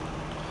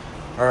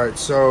All right,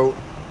 so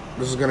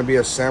this is going to be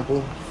a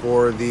sample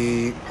for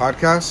the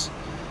podcast.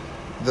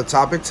 The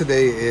topic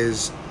today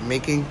is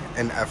making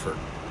an effort.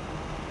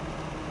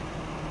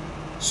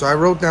 So I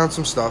wrote down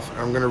some stuff.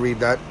 I'm going to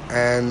read that,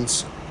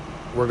 and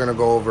we're going to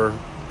go over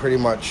pretty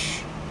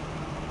much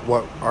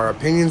what our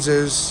opinions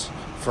is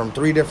from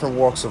three different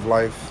walks of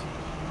life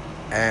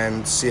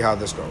and see how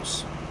this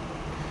goes.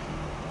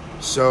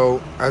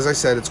 So, as I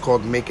said, it's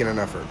called making an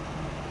effort.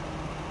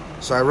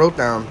 So I wrote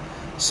down,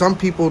 some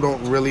people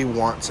don't really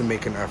want to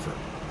make an effort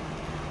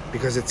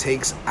because it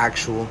takes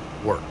actual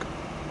work.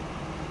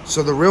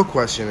 So the real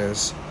question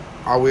is,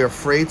 are we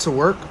afraid to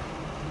work?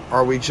 Or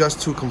are we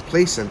just too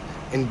complacent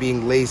in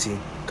being lazy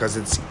because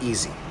it's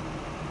easy?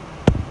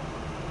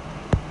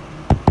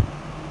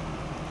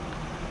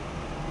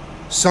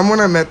 Someone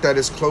I met that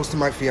is close to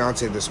my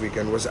fiance this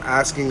weekend was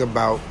asking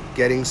about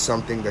getting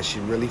something that she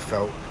really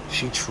felt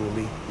she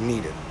truly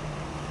needed.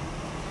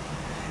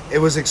 It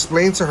was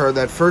explained to her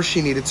that first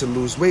she needed to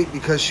lose weight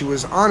because she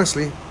was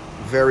honestly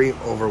very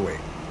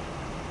overweight.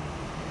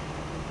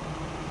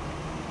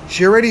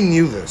 She already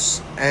knew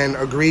this and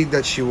agreed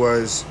that she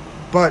was,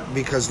 but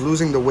because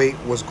losing the weight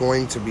was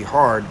going to be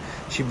hard,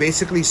 she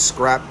basically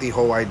scrapped the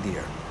whole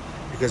idea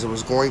because it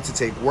was going to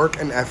take work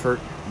and effort,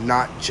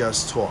 not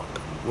just talk,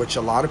 which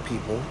a lot of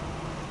people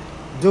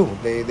do.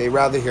 They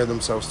rather hear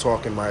themselves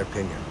talk, in my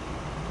opinion.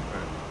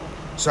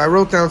 So I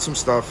wrote down some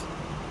stuff,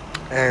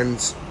 and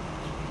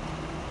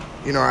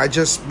I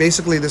just,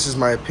 basically, this is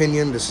my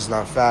opinion. This is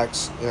not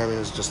facts.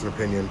 It's just an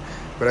opinion.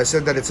 But I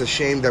said that it's a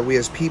shame that we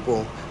as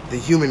people, the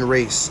human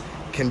race,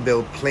 can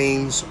build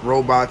planes,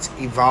 robots,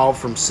 evolve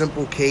from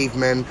simple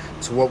cavemen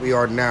to what we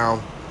are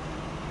now.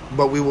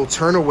 But we will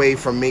turn away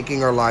from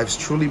making our lives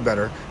truly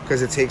better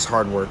because it takes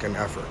hard work and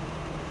effort.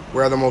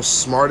 We are the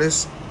most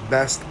smartest,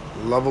 best,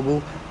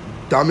 lovable,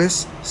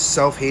 dumbest,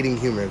 self-hating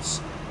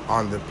humans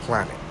on the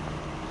planet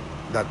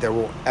that there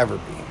will ever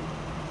be.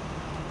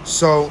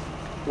 So,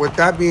 with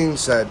that being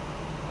said,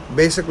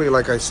 basically,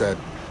 like I said,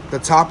 the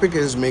topic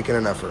is making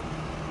an effort.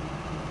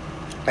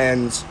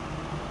 And,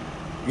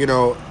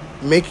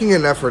 making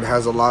an effort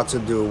has a lot to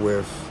do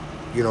with,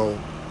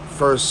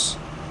 first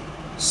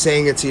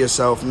saying it to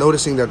yourself,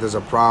 noticing that there's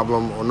a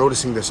problem or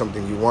noticing there's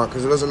something you want,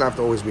 because it doesn't have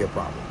to always be a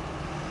problem.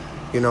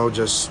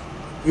 Just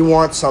you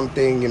want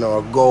something,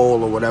 a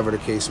goal or whatever the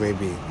case may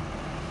be.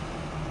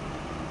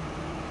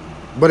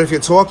 But if you're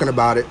talking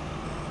about it,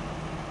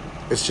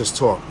 it's just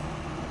talk.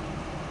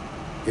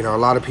 A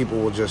lot of people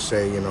will just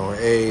say,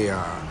 hey,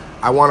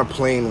 I want a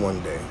plane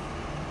one day.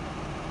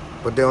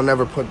 But they'll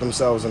never put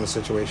themselves in a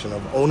situation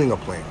of owning a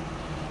plane,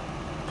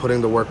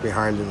 putting the work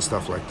behind it and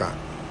stuff like that.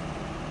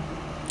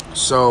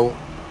 So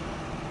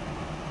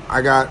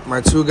I got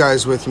my two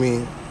guys with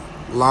me,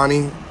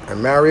 Lonnie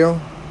and Mario.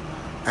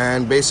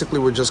 And basically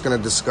we're just going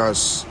to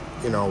discuss,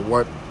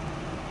 what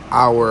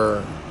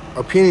our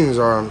opinions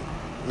are.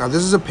 Now,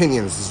 this is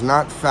opinions. It's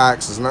not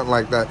facts. It's not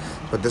like that.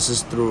 But this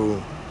is through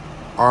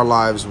our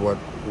lives, what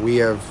we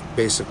have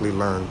basically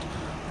learned,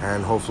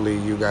 and hopefully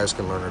you guys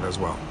can learn it as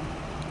well.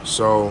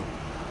 So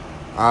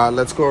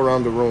let's go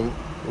around the room.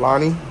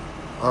 Lonnie,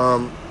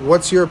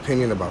 what's your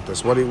opinion about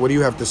this? What do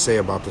you have to say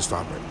about this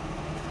topic?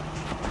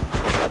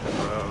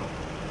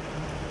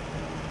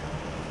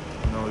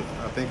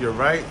 I think you're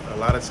right. A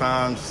lot of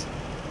times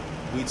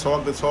we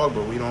talk the talk,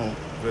 but we don't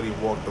really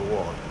walk the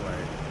walk.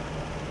 Like,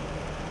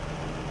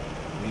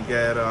 we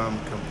get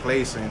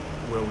complacent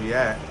where we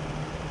at.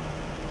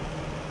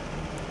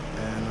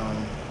 And,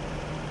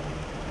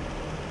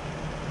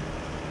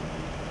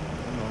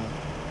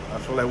 I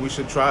feel like we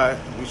should try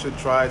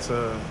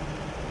to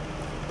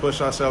push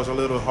ourselves a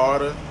little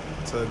harder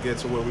to get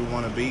to where we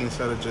want to be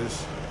instead of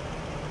just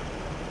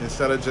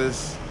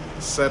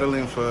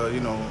settling for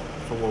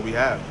what we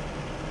have.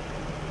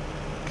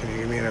 Can you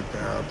give me an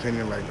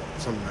opinion, like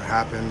something that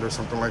happened or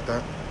something like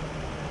that?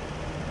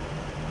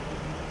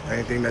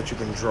 Anything that you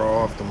can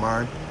draw off the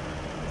mind?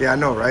 Yeah, I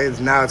know, right?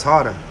 Now it's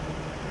harder.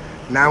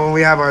 Now when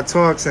we have our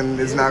talks and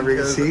it's not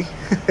really, see?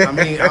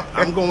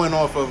 I'm going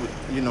off of,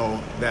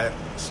 that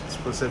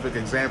specific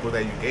example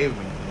that you gave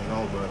me,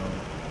 but...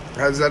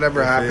 Has that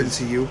ever happened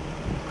to you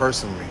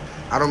personally?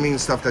 I don't mean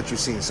stuff that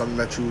you've seen, something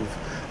that you've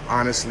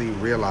honestly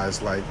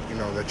realized, like,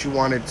 that you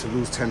wanted to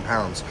lose 10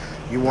 pounds.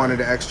 You wanted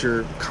an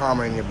extra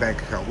comma in your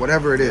bank account,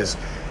 whatever it is.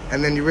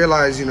 And then you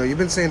realize, you've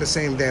been saying the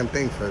same damn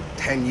thing for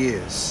 10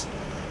 years.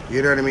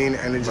 You know what I mean?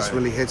 And it just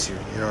really hits you.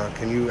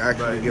 Can you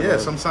actually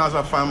give sometimes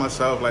I find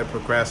myself like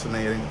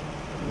procrastinating,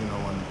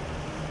 on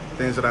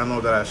things that I know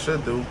that I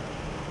should do.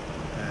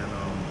 And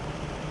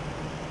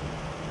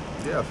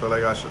I feel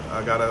like I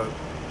gotta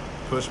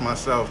push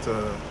myself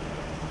to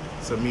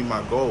meet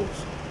my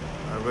goals.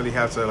 I really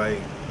have to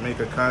make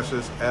a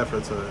conscious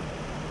effort to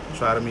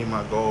try to meet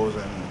my goals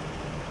and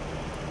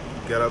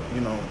get up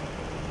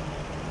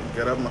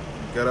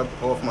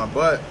off my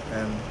butt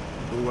and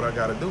do what I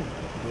gotta do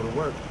the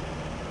work.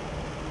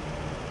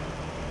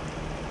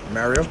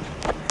 Mario,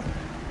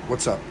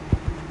 what's up?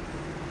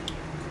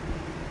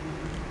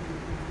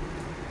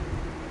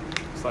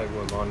 It's like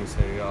what Lonnie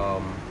say.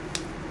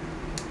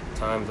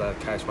 Times I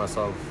catch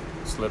myself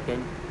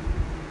slipping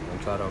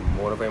and try to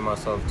motivate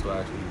myself to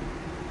actually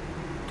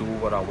do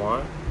what I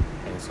want.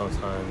 And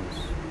sometimes,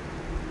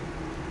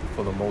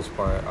 for the most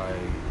part, I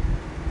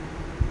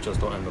just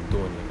don't end up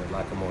doing it. A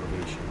lack of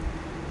motivation.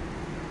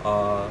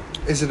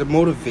 Is it a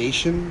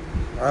motivation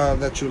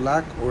that you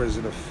lack, or is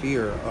it a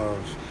fear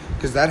of?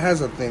 Because that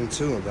has a thing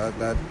too.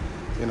 That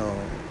you know,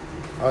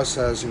 us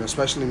as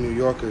especially New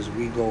Yorkers,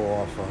 we go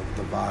off of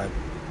the vibe.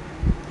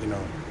 You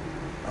know,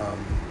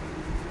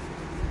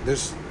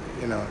 this.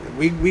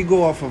 We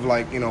go off of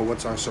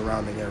what's our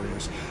surrounding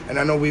areas, and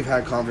I know we've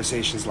had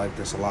conversations like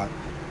this a lot.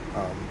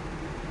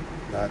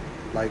 That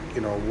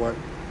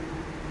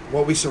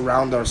what we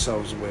surround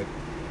ourselves with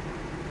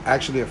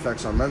actually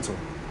affects our mental.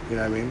 You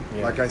know what I mean?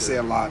 Yeah, like I say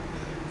a lot,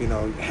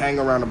 hang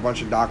around a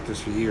bunch of doctors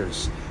for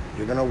years.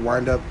 You're going to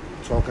wind up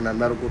talking that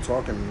medical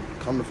talk, and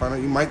come to find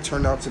out you might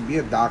turn out to be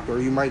a doctor, or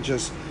you might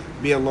just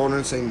be a loner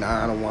and say,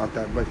 nah, I don't want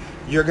that. But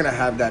you're going to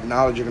have that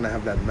knowledge, you're going to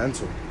have that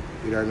mental.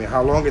 You know what I mean?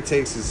 How long it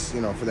takes is,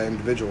 for that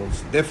individual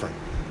is different.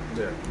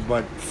 Yeah.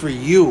 But for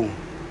you,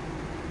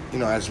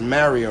 as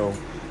Mario,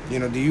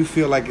 do you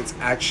feel like it's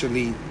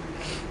actually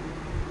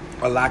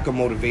a lack of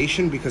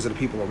motivation because of the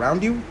people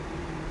around you?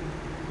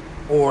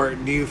 Or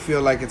do you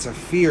feel like it's a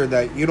fear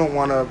that you don't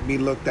want to be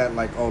looked at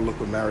like, oh, look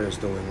what Mario's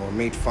doing, or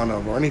made fun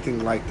of, or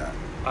anything like that?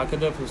 I could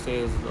definitely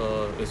say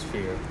it's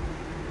fear.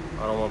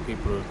 I don't want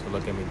people to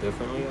look at me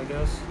differently, I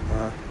guess.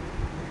 Uh-huh.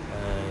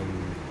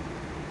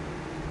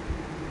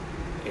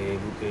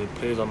 And it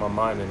plays on my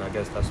mind, and I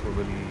guess that's what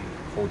really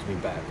holds me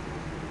back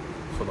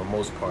for the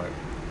most part.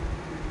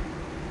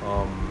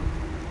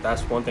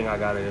 That's one thing I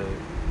gotta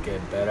get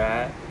better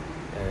at,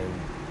 and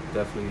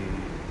definitely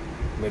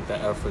make the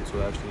effort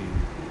to actually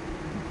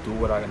do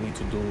what I need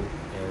to do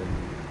and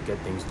get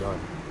things done.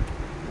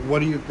 What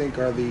do you think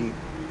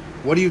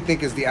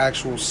is the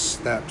actual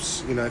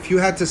steps? If you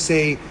had to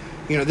say,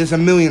 there's a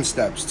million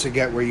steps to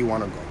get where you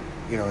want to go,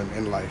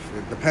 in life.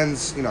 It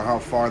depends, how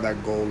far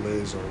that goal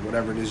is, or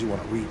whatever it is you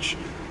want to reach.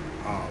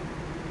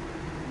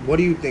 What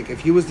do you think?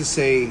 If you was to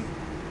say,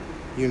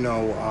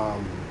 I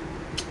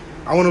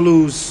want to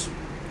lose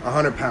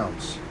 100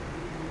 pounds.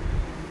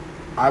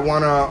 I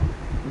want to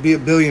be a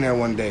billionaire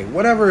one day.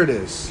 Whatever it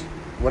is.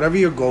 Whatever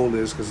your goal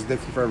is, because it's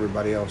different for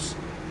everybody else.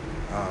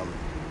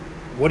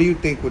 What do you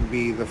think would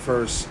be the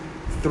first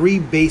 3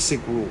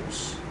 basic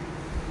rules?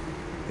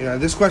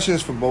 This question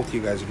is for both of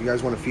you guys. If you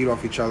guys want to feed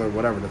off each other,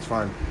 whatever, that's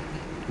fine.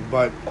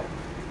 But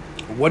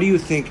what do you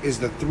think is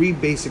the 3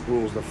 basic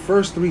rules, the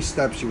first 3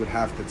 steps you would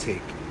have to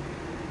take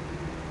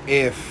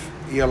if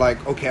you're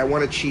like, okay, I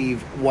want to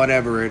achieve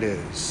whatever it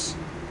is?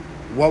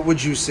 What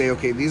would you say,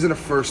 okay, these are the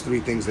first 3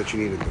 things that you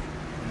need to do?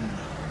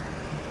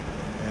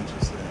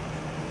 Interesting.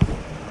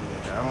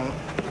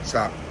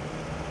 Stop.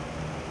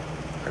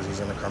 Because he's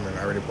going to come in.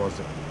 I already paused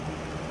it.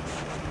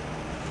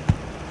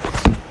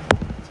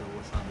 So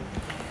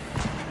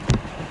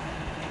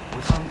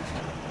what's on?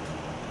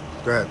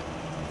 Go ahead.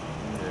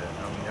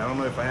 Yeah, I don't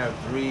know if I have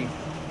 3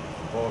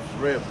 off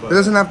rip, but It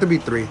doesn't have to be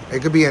 3.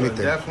 It could be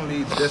anything.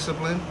 Definitely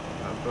discipline.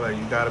 I feel like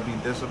you got to be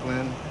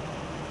disciplined.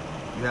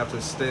 You have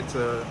to stick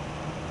to,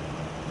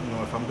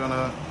 if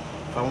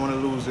I want to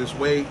lose this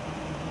weight,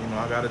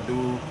 I got to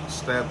do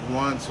step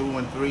 1, 2,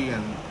 and 3,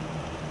 and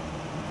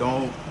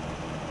don't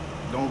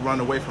run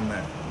away from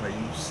that. Like,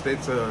 you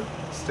stick to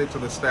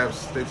the steps,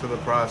 stick to the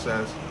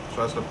process,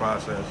 trust the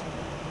process.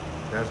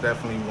 That's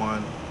definitely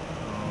one.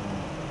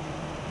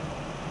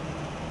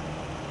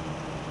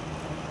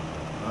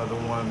 Another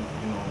one,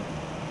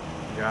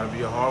 you gotta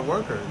be a hard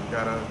worker.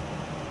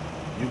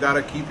 You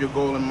gotta keep your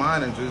goal in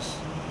mind and just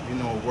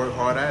work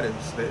hard at it.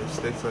 Stick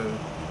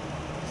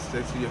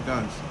to your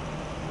guns.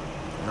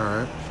 All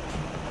right.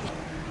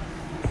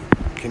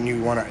 Can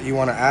you want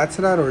to add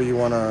to that, or you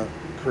want to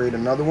create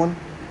another one?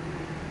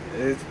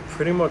 It's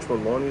pretty much what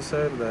Lonnie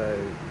said, that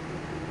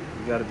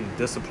you got to be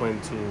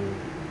disciplined to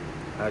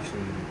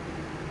actually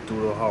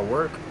do the hard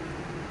work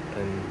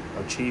and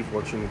achieve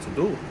what you need to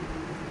do.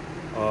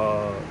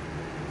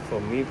 For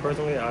me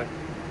personally,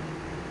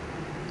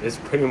 it's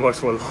pretty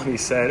much what Lonnie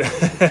said.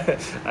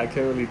 I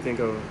can't really think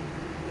of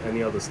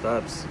any other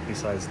steps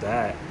besides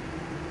that.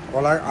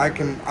 Well, I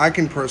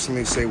can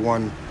personally say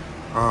one.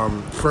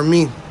 For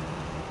me,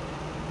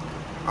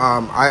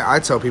 I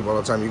tell people all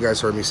the time. You guys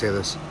heard me say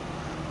this.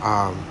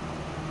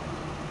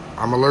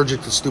 I'm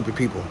allergic to stupid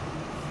people.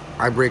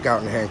 I break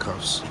out in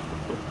handcuffs.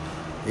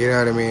 You know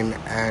what I mean?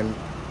 And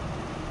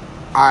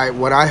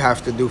what I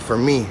have to do for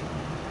me,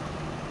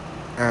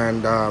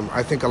 and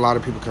I think a lot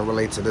of people can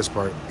relate to this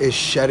part, is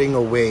shedding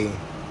away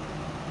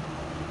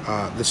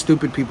the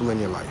stupid people in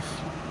your life,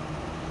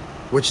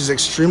 which is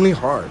extremely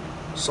hard.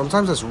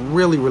 Sometimes that's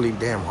really, really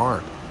damn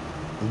hard,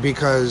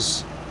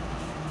 because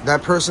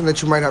that person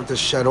that you might have to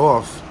shed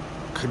off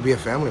could be a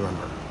family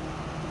member.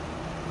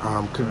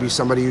 Could be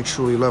somebody you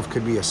truly love.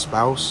 Could be a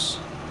spouse.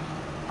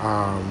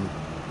 I'm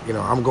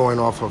going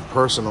off of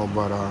personal,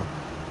 but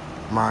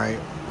my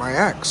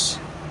ex.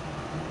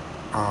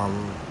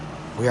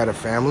 We had a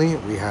family.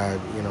 We had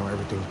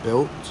everything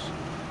built,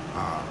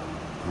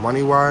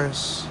 money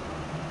wise,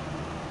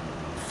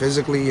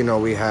 physically,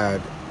 we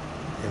had,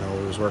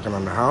 we was working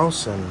on the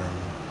house and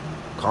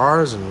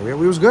cars, and we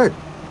was good.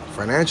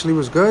 Financially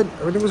was good.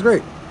 Everything was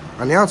great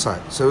on the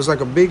outside. So it was like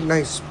a big,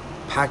 nice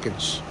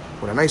package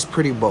with a nice,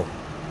 pretty bow.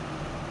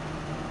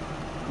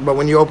 But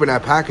when you open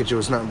that package, it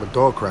was nothing but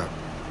dog crap.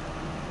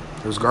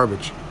 It was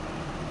garbage.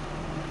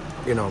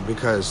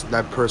 Because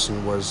that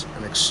person was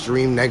an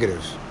extreme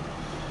negative.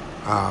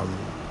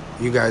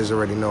 You guys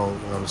already know,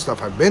 the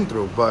stuff I've been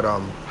through, but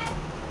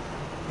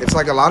it's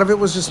like a lot of it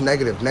was just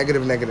negative.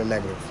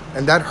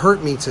 And that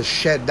hurt me to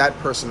shed that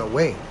person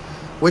away,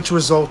 which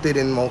resulted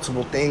in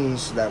multiple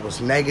things that was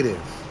negative.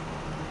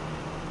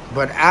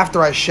 But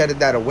after I shedded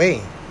that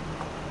away,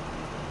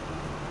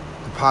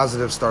 the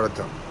positive started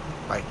to,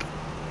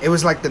 it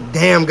was like the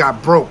dam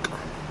got broke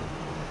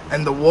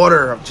and the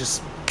water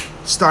just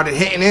started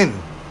hitting in.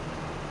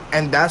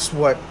 And that's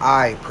what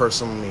I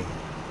personally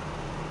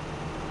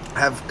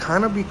have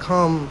kind of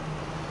become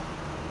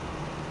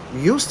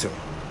used to.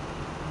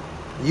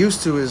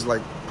 Used to is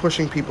like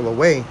pushing people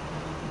away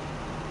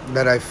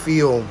that I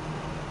feel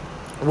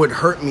would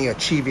hurt me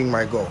achieving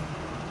my goal.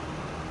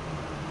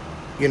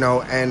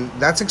 And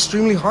that's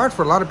extremely hard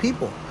for a lot of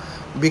people,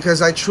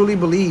 because I truly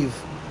believe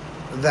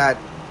that,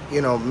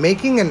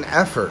 making an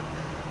effort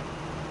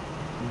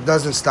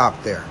doesn't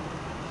stop there,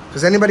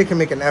 because anybody can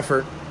make an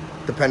effort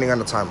depending on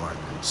the timeline.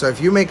 So if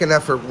you make an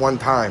effort one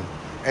time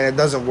and it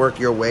doesn't work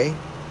your way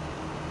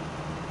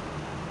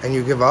and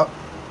you give up,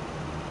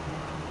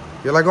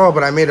 you're like, oh,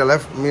 but I made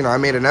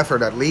an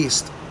effort at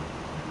least.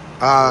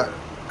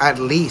 At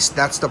least,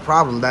 that's the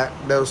problem.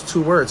 Those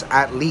two words,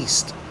 at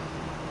least,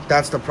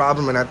 that's the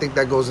problem. And I think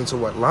that goes into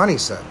what Lonnie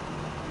said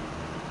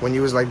when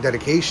you was like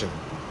dedication.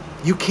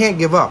 You can't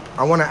give up.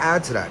 I want to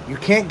add to that. You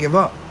can't give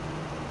up.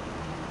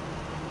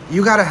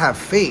 You got to have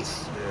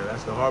faith. Yeah,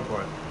 that's the hard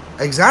part.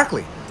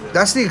 Exactly. Yeah.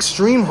 That's the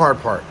extreme hard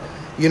part.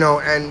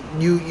 And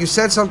you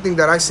said something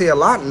that I say a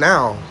lot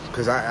now,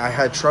 because I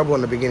had trouble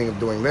in the beginning of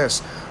doing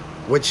this,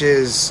 which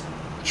is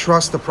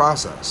trust the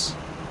process.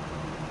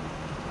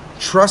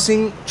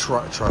 Trusting,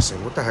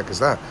 what the heck is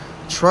that?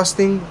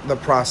 Trusting the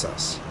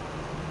process.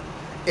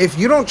 If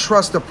you don't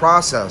trust the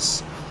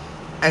process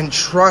and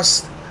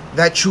trust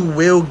that you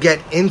will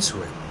get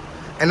into it,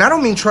 and I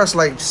don't mean trust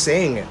like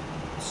saying it,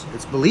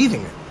 it's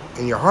believing it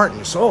in your heart and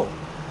your soul.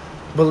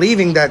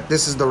 Believing that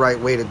this is the right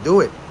way to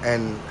do it,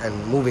 and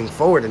moving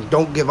forward, and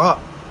don't give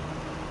up.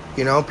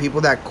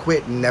 People that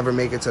quit never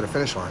make it to the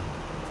finish line.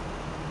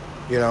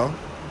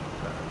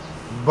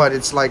 But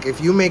it's like if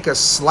you make a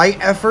slight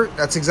effort,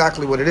 that's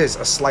exactly what it is,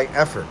 a slight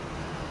effort.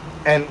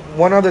 And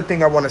one other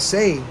thing I want to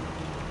say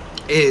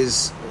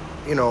is,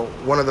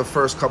 one of the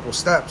first couple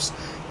steps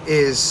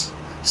is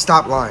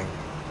stop lying.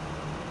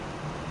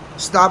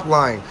 Stop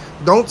lying.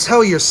 Don't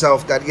tell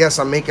yourself that, yes,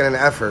 I'm making an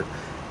effort,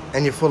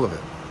 and you're full of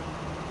it.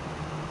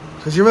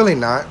 Because you're really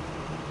not.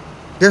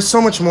 There's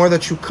so much more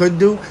that you could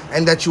do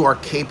and that you are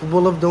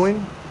capable of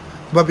doing.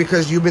 But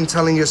because you've been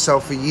telling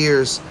yourself for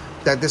years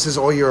that this is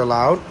all you're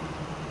allowed,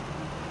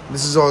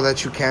 this is all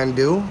that you can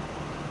do,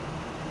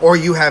 or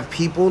you have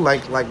people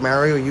like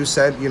Mario, you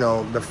said,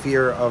 the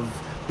fear of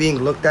being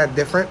looked at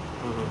different.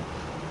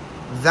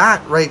 Mm-hmm.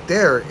 That right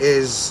there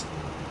is,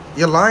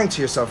 you're lying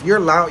to yourself. You're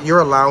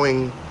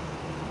allowing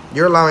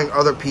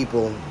other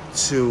people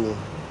to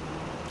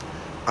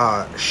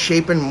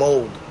shape and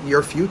mold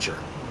your future.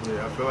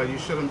 Yeah, I feel like you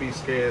shouldn't be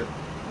scared,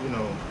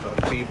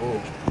 of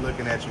people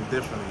looking at you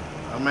differently.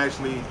 I'm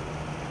actually,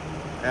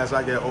 as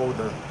I get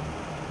older,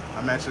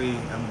 I'm actually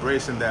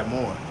embracing that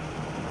more.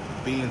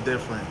 Being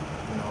different,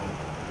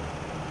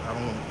 I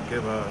don't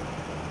give a,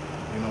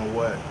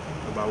 what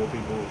about what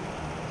people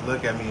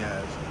look at me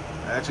as.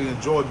 I actually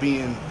enjoy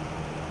being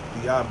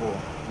the oddball.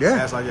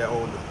 Yeah. As I get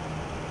older.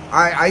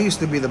 I used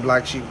to be the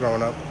black sheep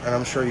growing up, and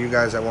I'm sure you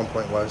guys at one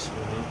point was.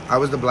 Mm-hmm. I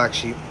was the black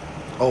sheep,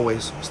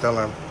 always, still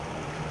am.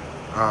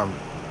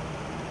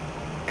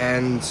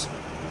 And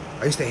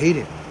I used to hate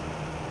it.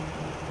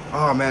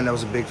 Oh man, that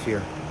was a big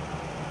fear.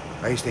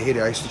 I used to hate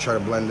it. I used to try to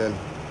blend in.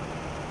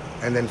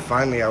 And then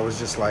finally I was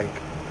just like,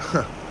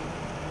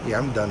 yeah,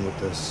 I'm done with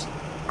this.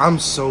 I'm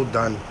so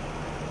done.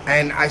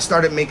 And I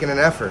started making an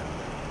effort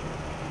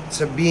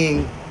to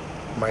being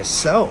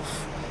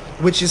myself,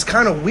 which is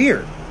kind of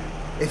weird.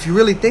 If you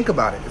really think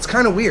about it, it's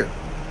kind of weird.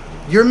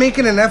 You're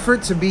making an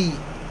effort to be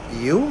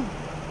you?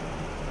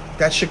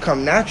 That should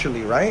come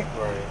naturally, right?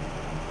 Right.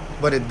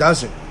 But it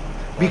doesn't.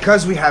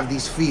 Because we have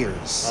these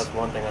fears. That's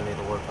one thing I need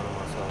to work on in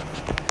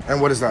myself.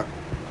 And what is that?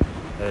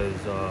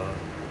 Is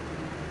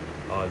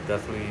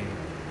definitely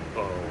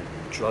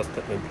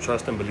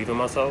trust and believe in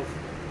myself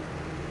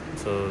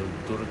to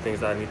do the things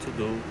that I need to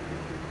do,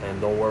 and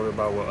don't worry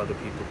about what other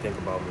people think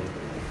about me.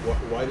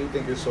 Why do you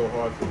think it's so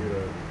hard for you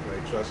to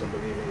trust and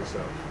believe in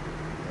yourself?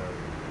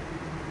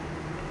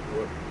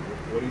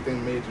 What do you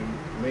think made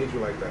you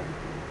like that?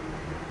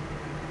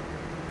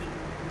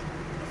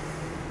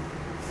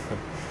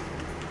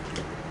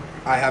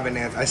 I have an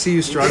answer. I see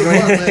you Keep struggling. it a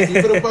buck, man. Keep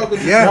it a buck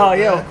with Yeah. No,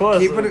 yeah, of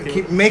course.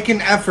 Keep making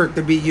effort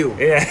to be you.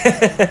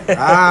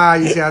 Yeah.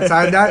 You see how I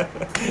tied that?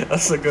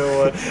 That's a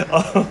good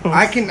one.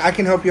 I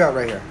can help you out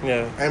right here.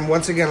 Yeah. And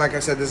once again, like I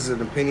said, this is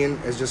an opinion.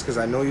 It's just because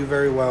I know you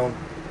very well,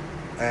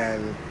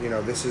 and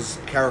this is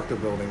character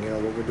building.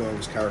 What we're doing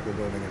is character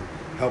building and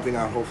helping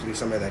out. Hopefully,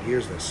 somebody that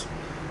hears this.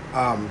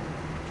 I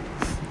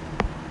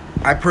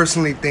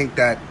personally think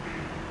that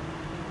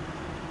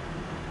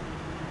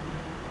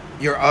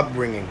your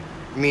upbringing,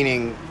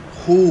 meaning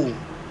who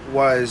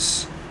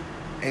was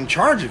in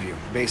charge of you,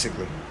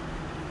 basically.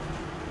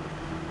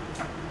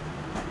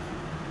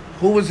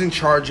 Who was in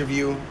charge of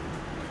you?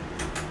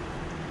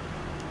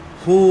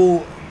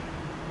 Who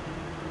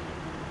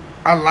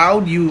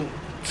allowed you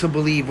to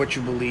believe what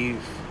you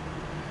believe?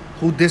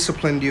 Who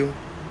disciplined you?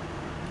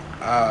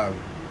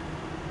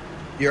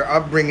 Your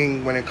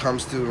upbringing when it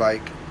comes to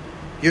like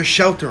your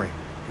sheltering,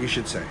 I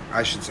should say.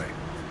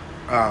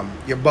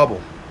 Your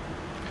bubble.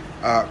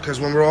 Because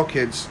when we're all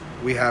kids,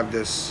 we have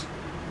this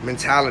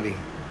mentality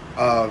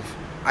of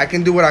I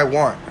can do what I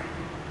want,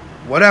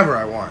 whatever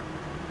I want.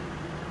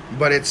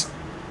 But it's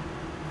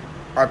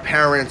our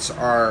parents,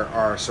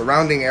 our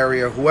surrounding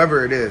area,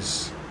 whoever it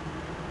is,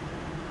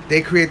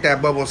 they create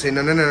that bubble and say,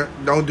 no,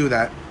 don't do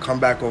that.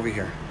 Come back over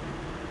here.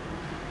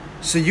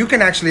 So you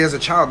can actually, as a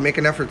child, make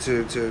an effort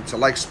to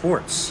like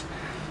sports.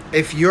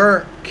 If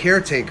your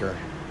caretaker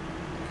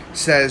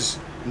says,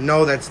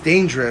 no, that's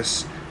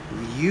dangerous,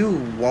 you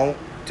won't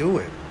do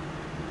it.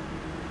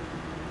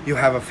 You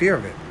have a fear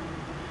of it.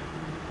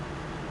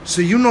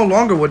 So you no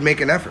longer would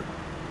make an effort.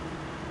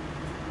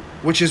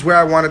 Which is where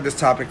I wanted this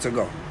topic to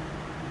go.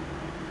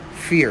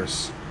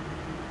 Fears.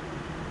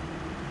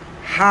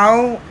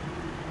 How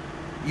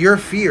your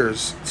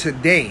fears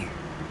today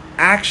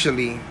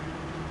actually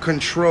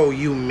control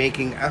you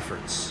making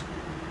efforts.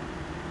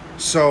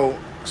 So,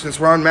 since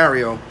we're on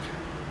Mario,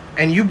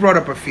 and you brought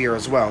up a fear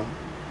as well,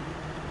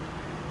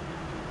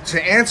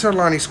 to answer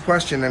Lonnie's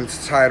question and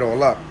to tie it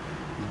all up,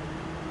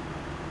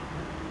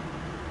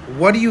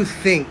 what do you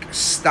think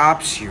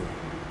stops you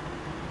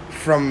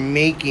from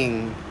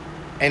making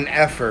an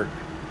effort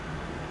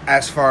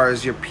as far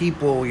as your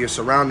people, your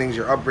surroundings,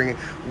 your upbringing?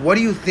 What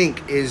do you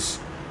think is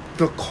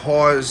the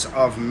cause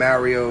of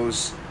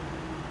Mario's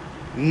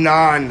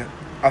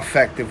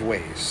non-effective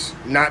ways,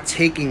 not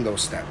taking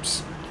those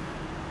steps?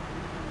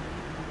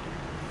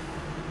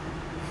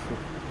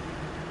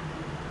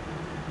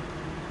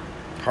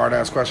 Hard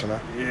ass question, huh?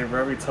 Yeah,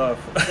 very tough.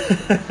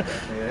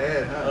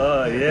 Yeah,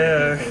 huh?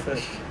 Yeah.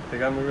 They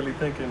got me really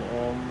thinking.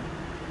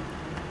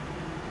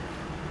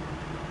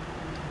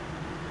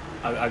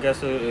 I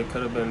guess it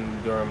could have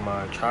been during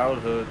my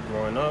childhood,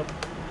 growing up.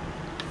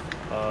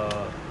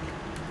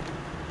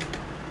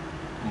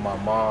 My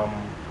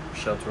mom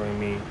sheltering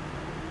me,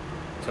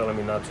 telling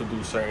me not to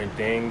do certain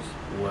things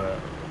where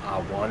I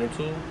wanted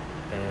to,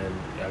 and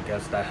I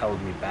guess that held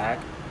me back.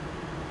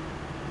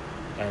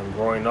 And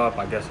growing up,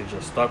 I guess it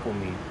just stuck with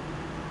me.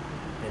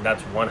 And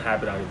that's one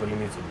habit I really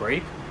need to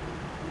break.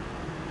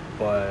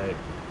 But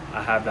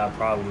I have that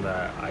problem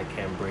that I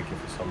can't break it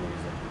for some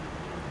reason.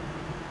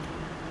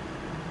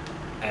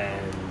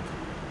 And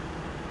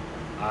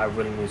I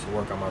really need to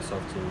work on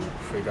myself to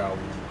figure out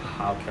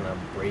how can I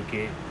break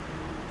it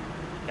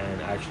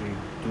and actually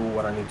do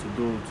what I need to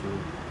do to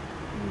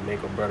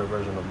make a better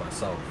version of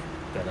myself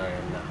than I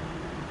am now.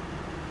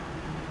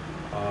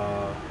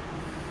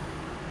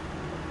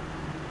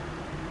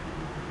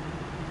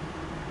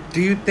 Do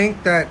you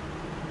think that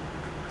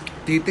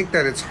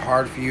it's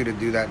hard for you to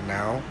do that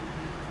now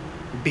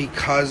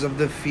because of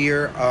the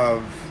fear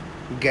of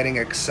getting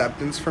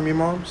acceptance from your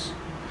moms?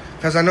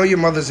 Because I know your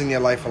mother's in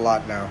your life a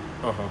lot now.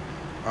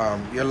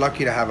 You're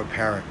lucky to have a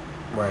parent,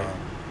 Right.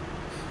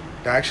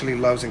 That actually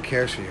loves and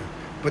cares for you.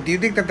 But do you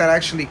think that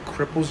actually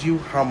cripples you,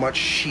 how much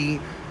she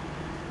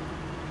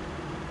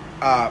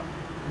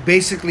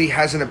basically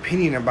has an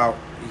opinion about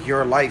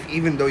your life,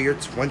 even though you're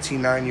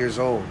 29 years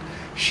old?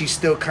 She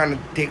still kind of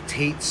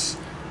dictates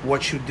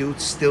what you do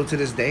still to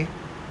this day?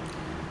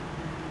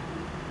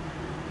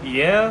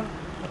 Yeah.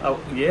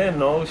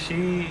 No,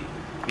 she...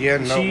 Yeah,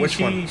 no, which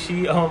one?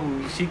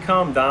 She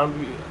calmed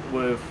down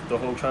with the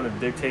whole trying to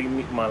dictate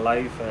my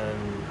life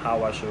and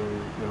how I should,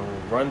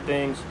 run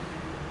things.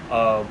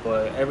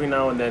 But every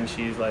now and then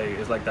she's like,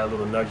 it's like that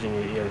little nudge in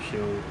your ear.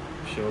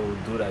 She'll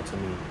do that to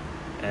me,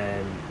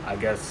 and I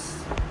guess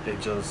it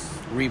just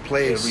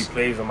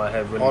replays in my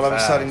head really all fast. Of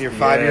a sudden you're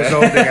 5 years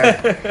old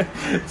again.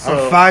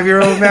 So, I'm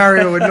 5-year-old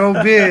Mario with no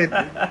beard.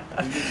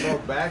 Do you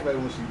talk back like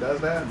when she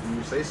does that? Do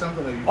you say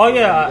something? Or you oh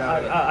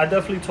yeah, I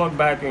definitely talk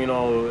back,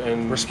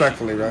 and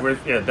respectfully, right?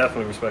 Yeah,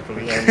 definitely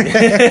respectfully.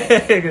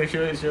 And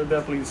she'll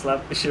definitely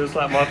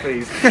slap my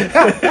face.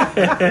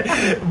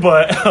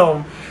 But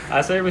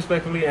I say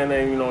respectfully, and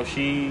then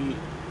she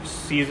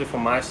sees it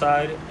from my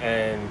side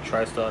and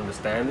tries to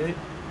understand it.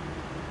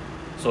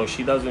 So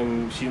she's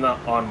not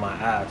on my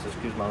ass,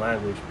 excuse my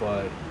language,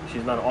 but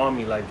she's not on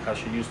me like how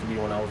she used to be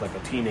when I was like a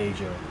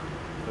teenager,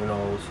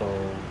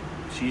 so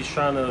she's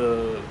trying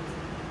to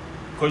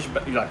push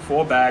back,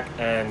 fall back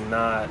and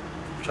not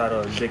try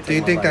to dictate. Do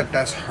you my think life. that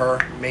that's her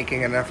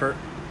making an effort?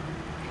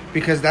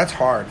 Because that's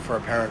hard for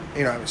a parent.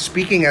 You know,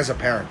 speaking as a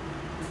parent,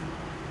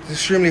 it's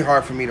extremely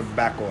hard for me to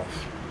back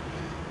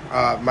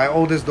off. My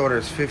oldest daughter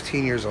is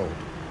 15 years old,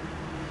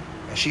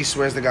 and she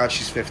swears to God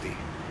she's 50.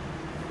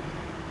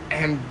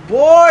 And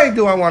boy,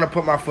 do I want to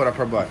put my foot up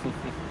her butt.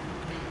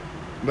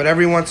 But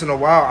every once in a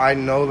while, I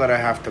know that I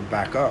have to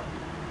back up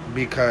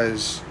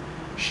because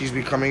she's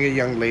becoming a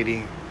young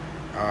lady.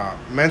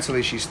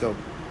 Mentally, she's still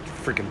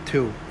freaking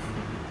 2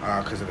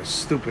 because of the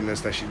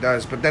stupidness that she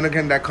does. But then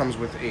again, that comes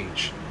with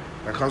age.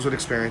 That comes with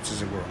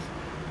experiences and growth.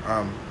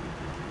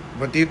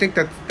 But do you think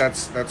that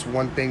that's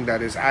one thing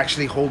that is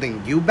actually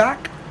holding you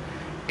back?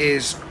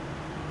 Is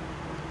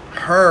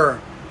her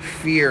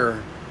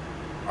fear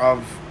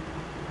of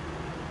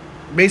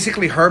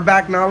basically her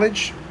back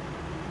knowledge,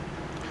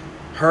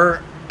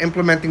 her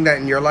implementing that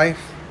in your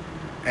life,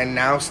 and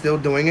now still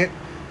doing it.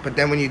 But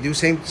then when you do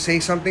say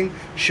something,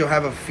 she'll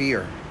have a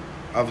fear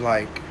of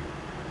like,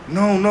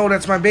 no,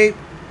 that's my babe.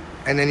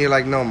 And then you're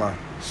like, no, ma,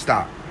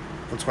 stop.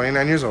 I'm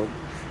 29 years old.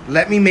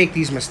 Let me make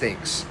these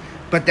mistakes.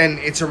 But then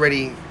it's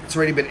already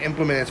been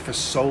implemented for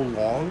so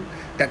long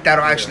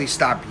that'll actually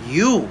stop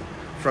you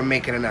from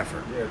making an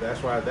effort. Yeah,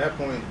 that's why at that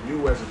point,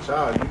 you as a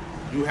child,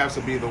 you have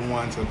to be the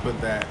one to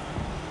put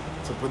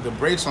the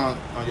brakes on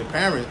your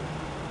parent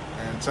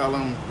and tell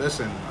them,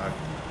 listen,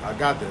 I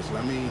got this.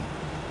 Let me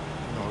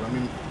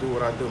do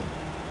what I do.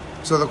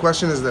 So the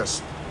question is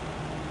this.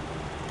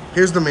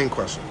 Here's the main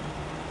question.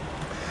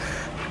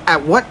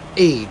 At what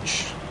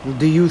age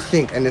do you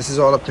think, and this is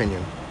all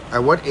opinion,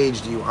 at what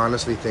age do you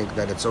honestly think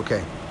that it's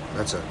okay?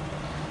 That's it.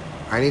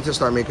 I need to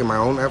start making my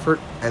own effort,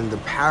 and the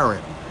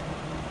parent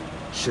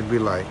should be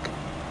like,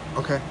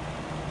 okay,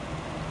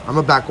 I'm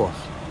gonna back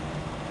off.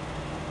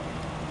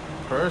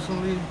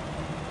 Personally,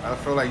 I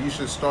feel like you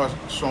should start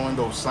showing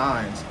those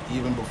signs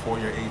even before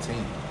you're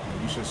 18.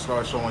 You should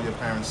start showing your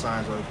parents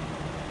signs of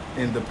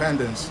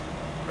independence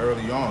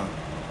early on.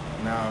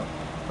 Now,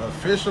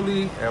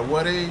 officially, at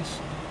what age?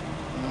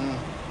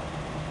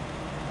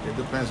 It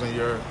depends on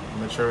your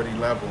maturity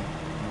level.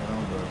 You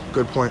know,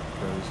 Good point.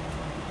 because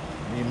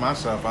me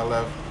myself, I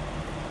left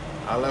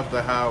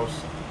the house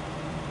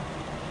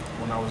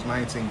when I was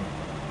 19.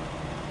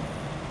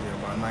 Yeah,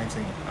 about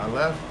 19. I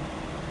left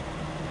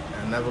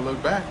and never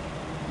looked back. You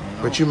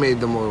know? But you made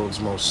the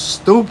world's most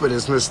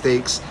stupidest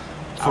mistakes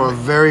for a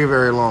very,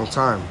 very long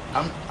time.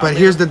 But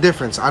here's the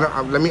difference. I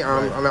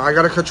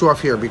gotta cut you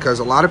off here because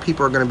a lot of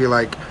people are gonna be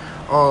like,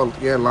 "Oh,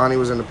 yeah, Lonnie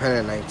was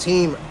independent at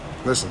 19."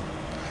 Listen,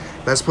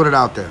 let's put it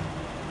out there.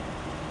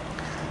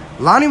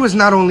 Lonnie was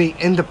not only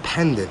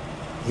independent,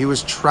 he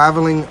was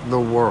traveling the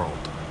world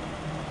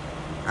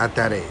at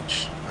that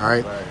age. All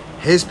right,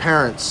 his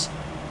parents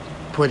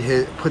put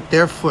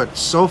their foot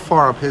so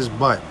far up his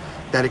butt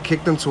that it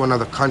kicked him to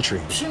another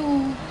country.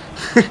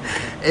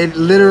 It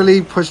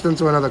literally pushed him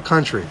to another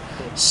country.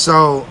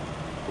 So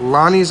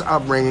Lonnie's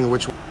upbringing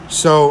is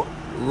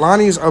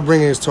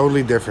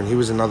totally different. He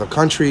was in other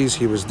countries.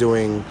 He was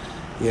doing,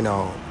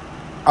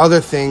 other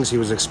things. He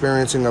was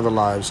experiencing other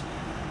lives,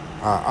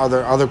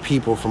 other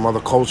people from other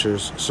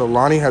cultures. So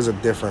Lonnie has a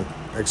different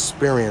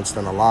experience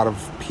than a lot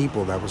of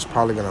people that was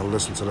probably going to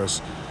listen to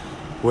this,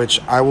 which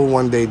I will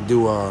one day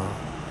do an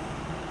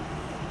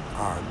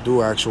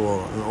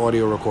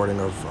audio recording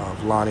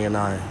of Lonnie and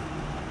I,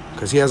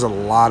 because he has a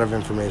lot of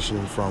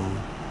information from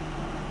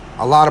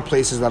a lot of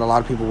places that a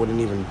lot of people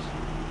wouldn't even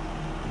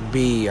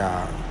be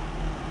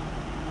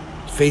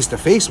face to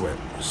face with.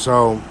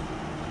 So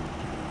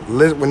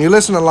when you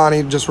listen to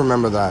Lonnie, just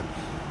remember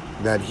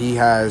that he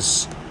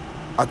has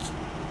a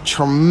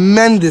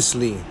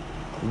tremendously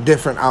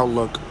different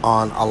outlook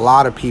on a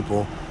lot of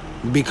people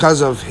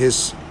because of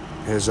his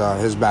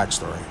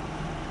backstory.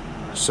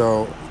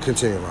 So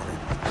continue, Lonnie.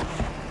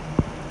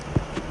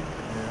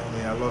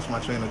 I lost my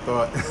train of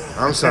thought.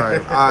 I'm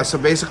sorry. So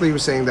basically, you were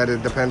saying that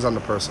it depends on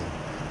the person.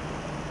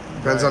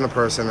 Depends on the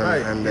person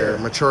and their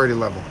maturity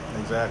level.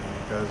 Exactly,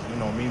 because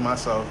me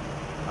myself,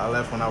 I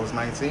left when I was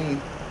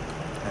 19,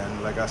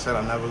 and like I said,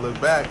 I never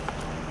looked back.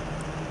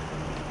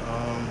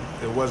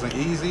 It wasn't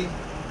easy.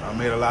 I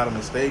made a lot of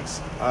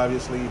mistakes,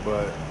 obviously,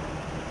 but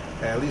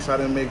at least I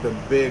didn't make the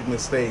big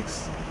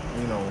mistakes.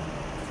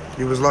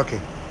 He was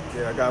lucky.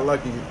 Yeah, I got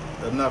lucky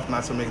enough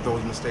not to make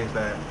those mistakes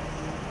that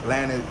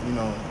landed,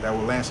 that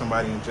would land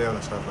somebody in jail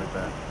and stuff like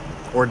that.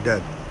 Or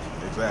dead.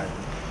 Exactly.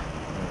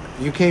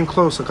 You came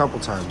close a couple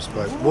times,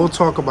 but we'll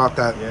talk about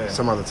that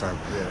some other time.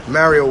 Yeah.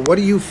 Mario, what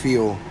do you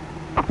feel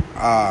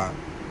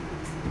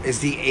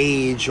is the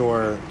age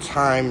or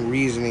time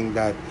reasoning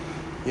that,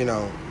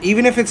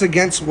 even if it's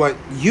against what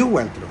you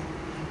went through,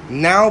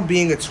 now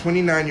being a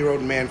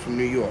 29-year-old man from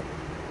New York,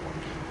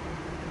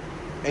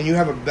 and you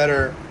have a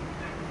better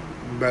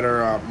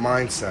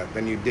mindset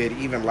than you did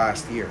even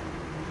last year,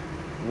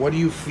 what do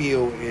you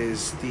feel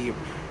is the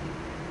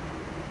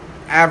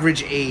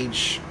average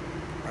age,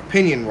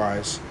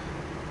 opinion-wise,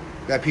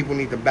 that people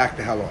need to back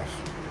the hell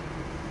off?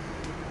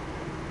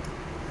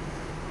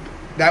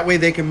 That way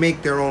they can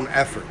make their own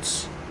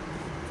efforts.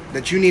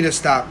 That you need to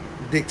stop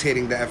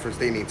dictating the efforts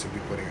they need to be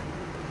putting in.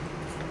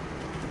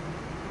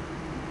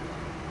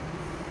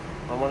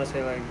 want to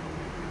say like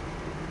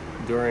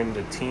during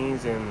the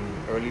teens and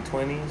early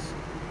 20s,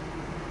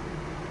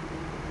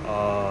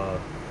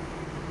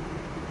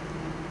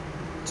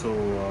 to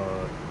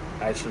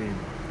actually,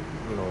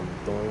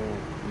 don't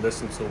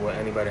listen to what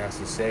anybody has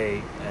to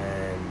say,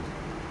 and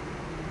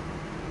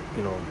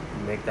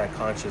make that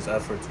conscious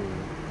effort to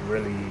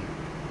really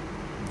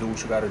do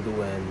what you got to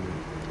do and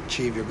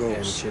achieve your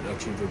goals.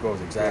 Achieve your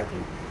goals, exactly.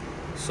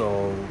 Yeah.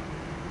 So,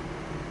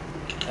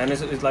 and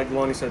it's like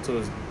Lonnie said too,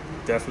 is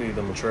definitely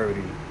the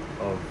maturity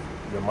of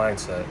your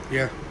mindset.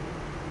 Yeah,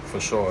 for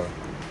sure.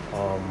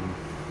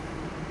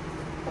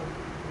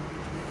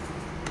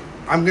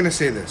 I'm gonna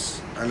say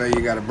this. I know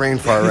you got a brain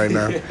fart right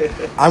now.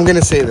 I'm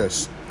gonna say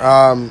this.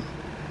 I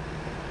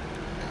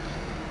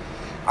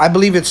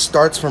believe it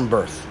starts from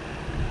birth.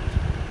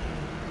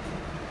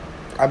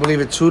 I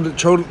believe it truly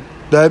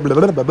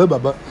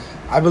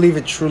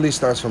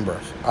starts from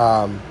birth.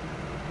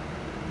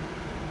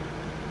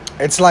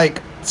 It's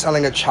like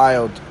telling a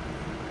child,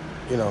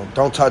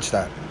 don't touch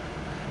that,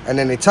 and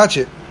then they touch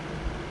it,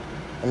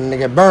 and then they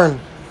get burned.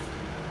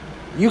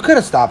 You could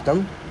have stopped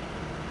them.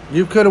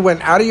 You could have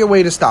went out of your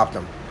way to stop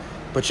them,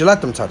 but you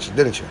let them touch it,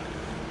 didn't you?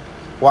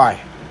 Why?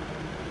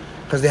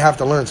 Because they have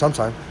to learn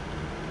sometime.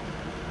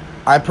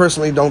 I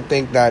personally don't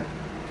think that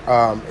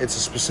it's a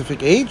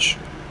specific age.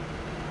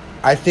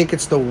 I think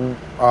it's the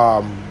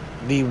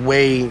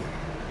way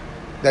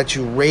that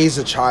you raise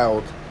a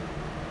child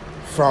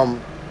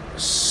from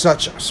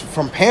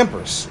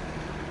Pampers.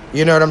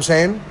 You know what I'm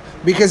saying?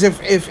 Because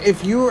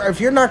if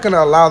you're not going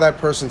to allow that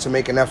person to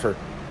make an effort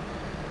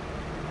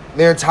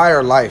their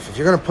entire life, if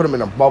you're going to put them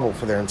in a bubble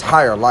for their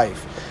entire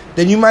life,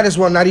 then you might as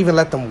well not even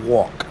let them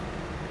walk.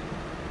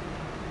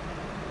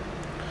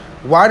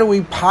 Why do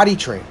we potty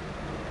train?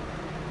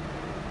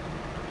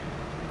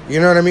 You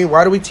know what I mean?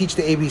 Why do we teach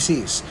the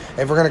ABCs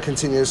if we're going to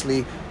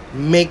continuously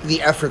make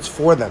the efforts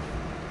for them?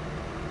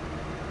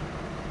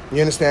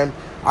 You understand?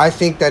 I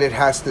think that it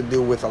has to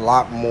do with a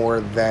lot more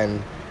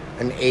than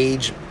an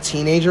age,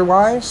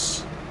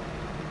 teenager-wise.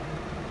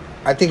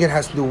 I think it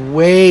has to do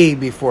way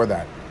before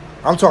that.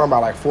 I'm talking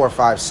about like 4,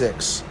 5,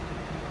 6.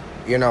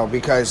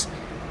 Because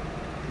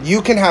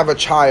you can have a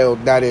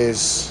child that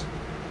is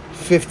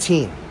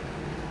 15.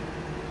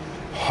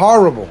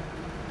 Horrible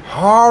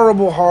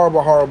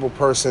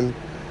person.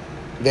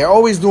 They're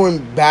always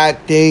doing bad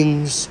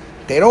things.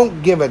 They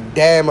don't give a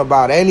damn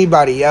about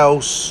anybody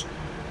else.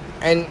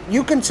 And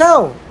you can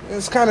tell.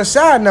 It's kind of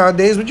sad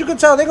nowadays, but you can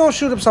tell they're going to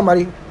shoot up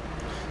somebody.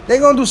 They're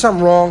going to do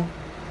something wrong.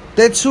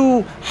 They're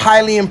too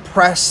highly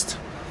impressed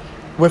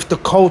with the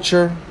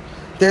culture.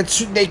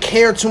 They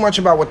care too much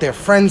about what their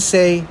friends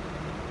say.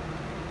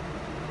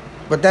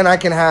 But then I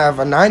can have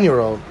a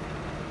 9-year-old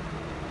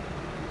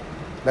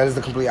that is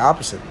the complete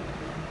opposite.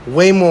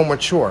 Way more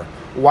mature.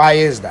 Why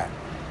is that?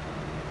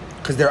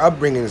 Because their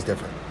upbringing is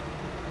different.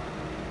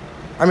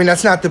 I mean,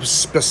 that's not the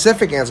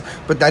specific answer,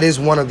 but that is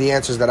one of the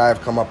answers that I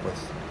have come up with.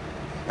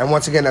 And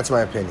once again, that's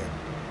my opinion.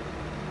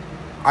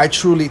 I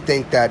truly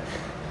think that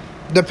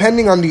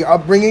depending on the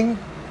upbringing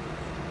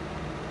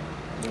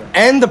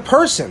and the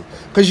person,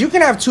 because you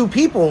can have two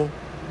people,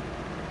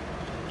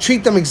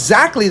 treat them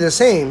exactly the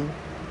same,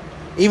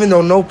 even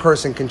though no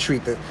person can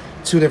treat the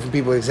two different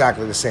people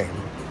exactly the same.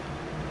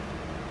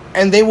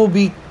 And they will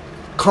be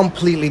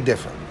completely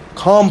different.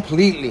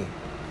 Completely.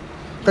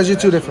 Because you're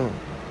two different.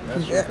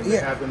 That's what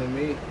it happened to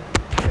me.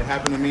 It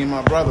happened to me and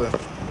my brother.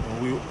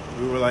 When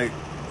we were like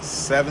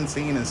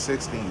 17 and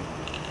 16.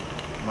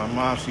 My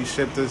mom, she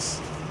shipped us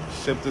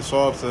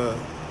off to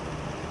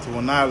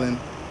an island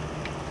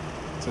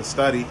to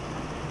study.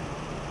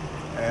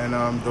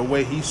 And the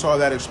way he saw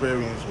that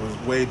experience was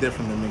way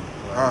different than me.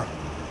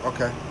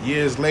 Okay.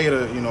 Years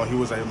later, he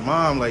was like,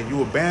 Mom, like,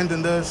 you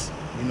abandoned us.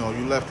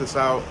 You left us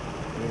out,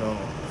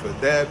 for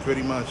dead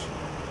pretty much.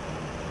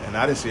 And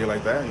I didn't see it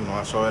like that.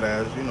 I saw it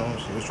as,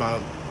 she was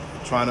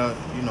trying to,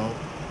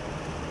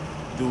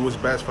 do what's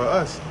best for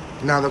us.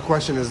 Now, the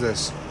question is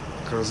this,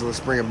 because let's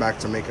bring it back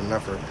to making an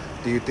effort.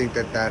 Do you think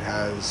that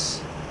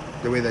has,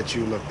 the way that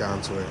you look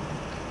down to it,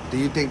 do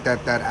you think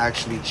that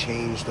actually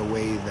changed the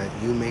way that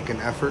you make an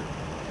effort?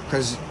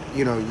 Because,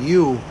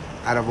 you,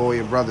 out of all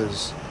your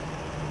brothers,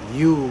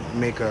 you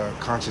make a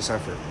conscious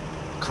effort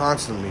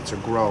constantly to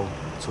grow,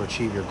 to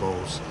achieve your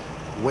goals,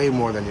 way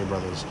more than your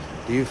brothers.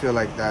 Do you feel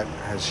like that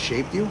has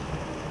shaped you?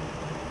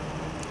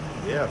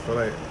 Yeah, I feel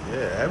like,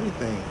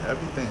 everything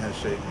has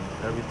shaped me.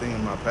 Everything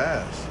in my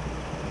past,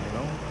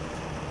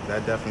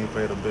 that definitely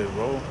played a big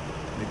role,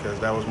 because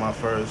that was my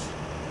first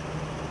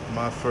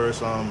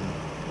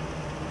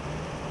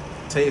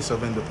taste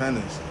of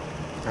independence.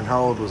 And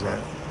how old was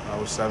that? I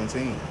was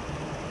 17.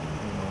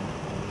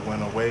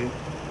 Went away,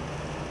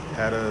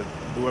 had to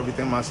do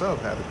everything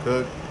myself. Had to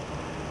cook,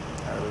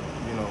 had to,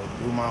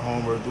 do my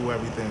homework, do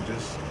everything.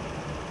 Just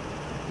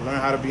learn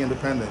how to be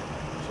independent.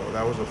 So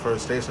that was the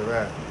first taste of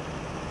that.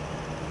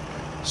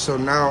 So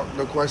now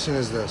the question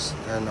is this,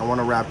 and I want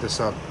to wrap this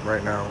up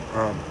right now.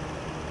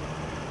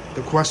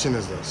 The question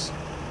is this.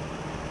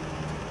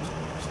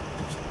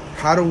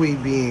 How do we,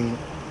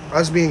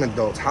 us being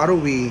adults, how do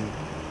we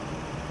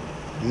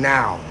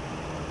now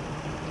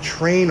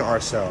train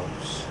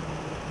ourselves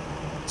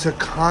to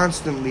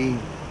constantly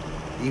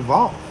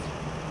evolve.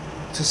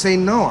 To say,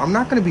 no, I'm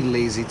not going to be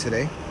lazy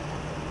today.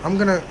 I'm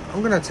gonna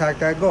attack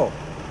that goal.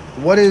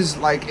 What is,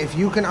 like, if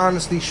you can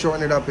honestly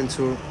shorten it up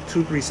into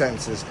 2-3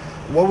 sentences,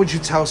 what would you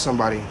tell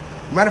somebody?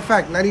 Matter of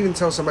fact, not even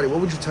tell somebody, what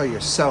would you tell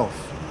yourself?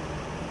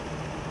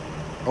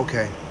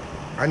 Okay,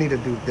 I need to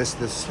do this.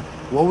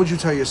 What would you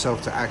tell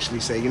yourself to actually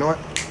say, you know what?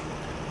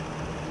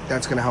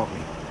 That's gonna help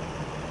me.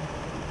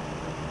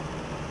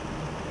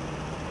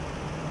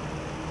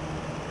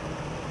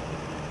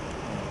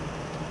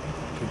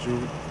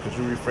 Could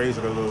you rephrase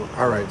it a little?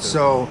 All right,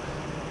 so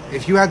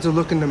if you had to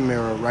look in the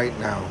mirror right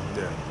now,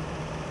 Yeah.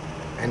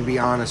 and be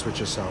honest with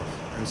yourself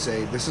and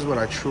say, this is what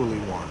I truly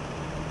want,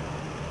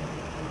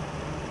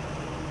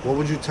 what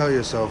would you tell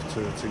yourself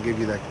to give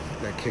you that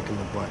kick in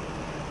the butt?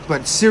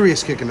 But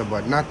serious kick in the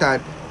butt, not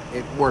that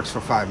it works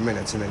for 5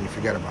 minutes and then you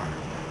forget about it.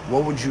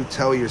 What would you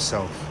tell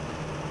yourself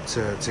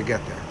to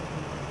get there?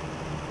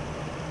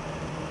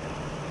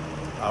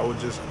 I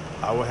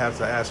would have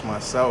to ask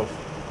myself,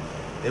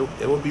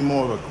 it would be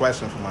more of a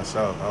question for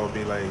myself. I would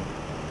be like,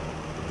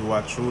 do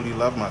I truly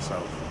love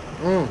myself?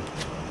 You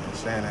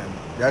understand? And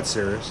That's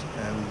serious.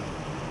 And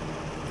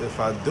if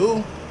I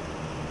do,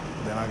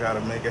 then I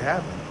gotta make it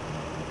happen.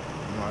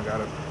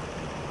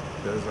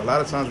 Because a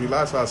lot of times we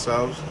lie to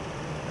ourselves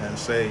and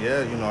say,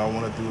 yeah, I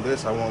want to do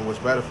this. I want what's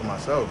better for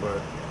myself.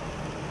 But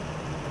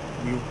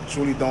we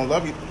truly don't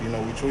love you.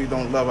 We truly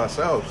don't love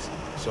ourselves.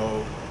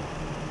 So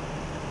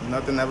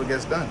nothing ever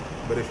gets done.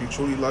 But if you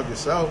truly love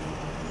yourself,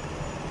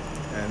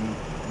 and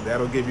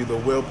that'll give you the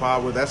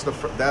willpower.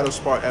 That'll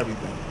spark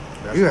everything.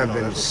 You have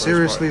been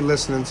seriously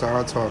listening to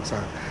our talks,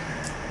 huh?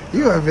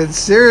 You have been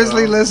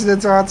seriously listening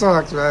to our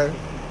talks, man.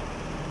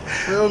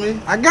 Feel me?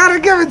 I gotta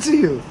give it to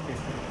you,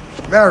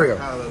 Mario.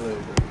 Hallelujah.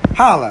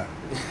 Holla,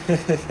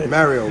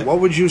 Mario. What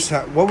would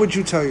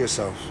you tell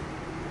yourself?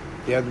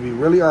 You have to be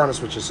really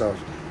honest with yourself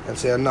and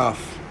say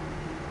enough.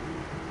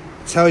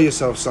 Tell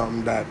yourself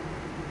something that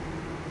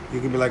you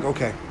can be like,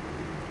 okay,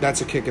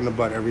 that's a kick in the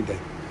butt every day.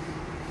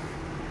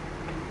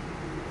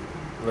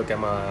 Look at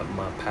my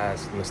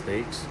past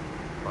mistakes,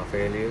 my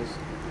failures,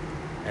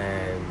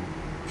 and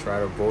try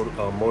to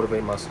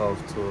motivate myself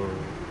to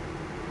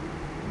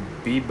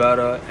be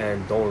better,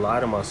 and don't lie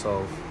to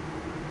myself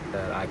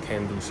that I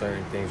can do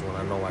certain things when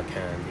I know I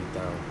can deep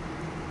down.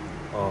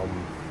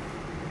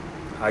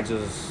 I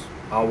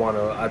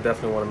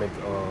definitely want to make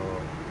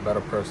a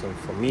better person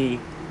for me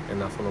and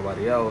not for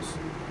nobody else,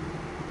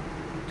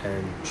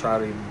 and try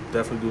to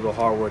definitely do the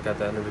hard work at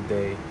the end of the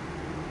day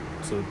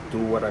to do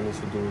what I need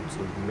to do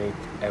to make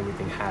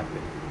everything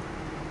happen.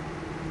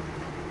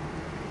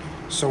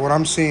 So what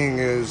I'm seeing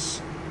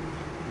is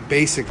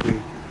basically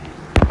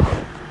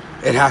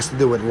it has to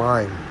do with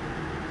lying.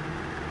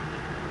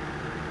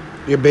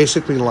 You're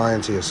basically lying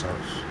to yourself.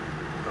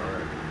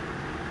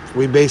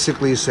 We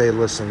basically say,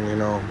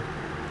 listen,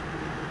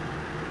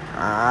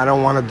 I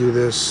don't want to do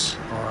this,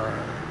 or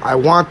I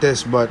want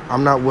this, but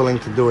I'm not willing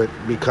to do it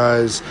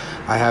because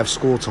I have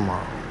school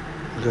tomorrow,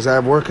 because I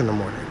have work in the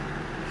morning.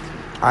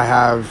 I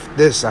have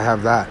this, I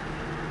have that.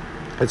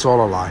 It's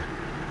all a lie.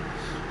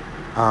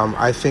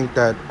 I think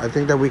that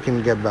we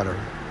can get better.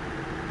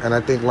 And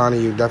I think,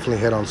 Lonnie, you definitely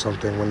hit on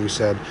something when you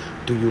said,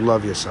 do you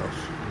love yourself?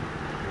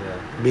 Yeah.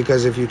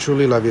 Because if you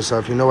truly love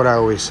yourself, you know what I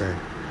always say.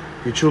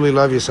 If you truly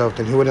love yourself,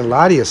 then you wouldn't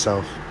lie to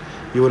yourself.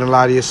 You wouldn't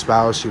lie to your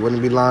spouse. You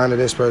wouldn't be lying to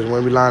this person. You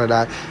wouldn't be lying to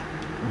that.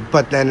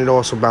 But then it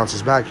also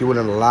bounces back. You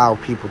wouldn't allow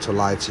people to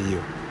lie to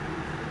you.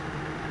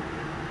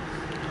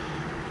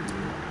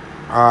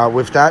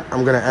 With that,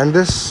 I'm going to end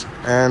this.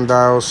 And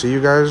I'll see you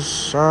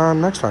guys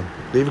next time.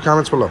 Leave your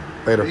comments below.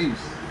 Later.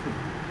 Peace.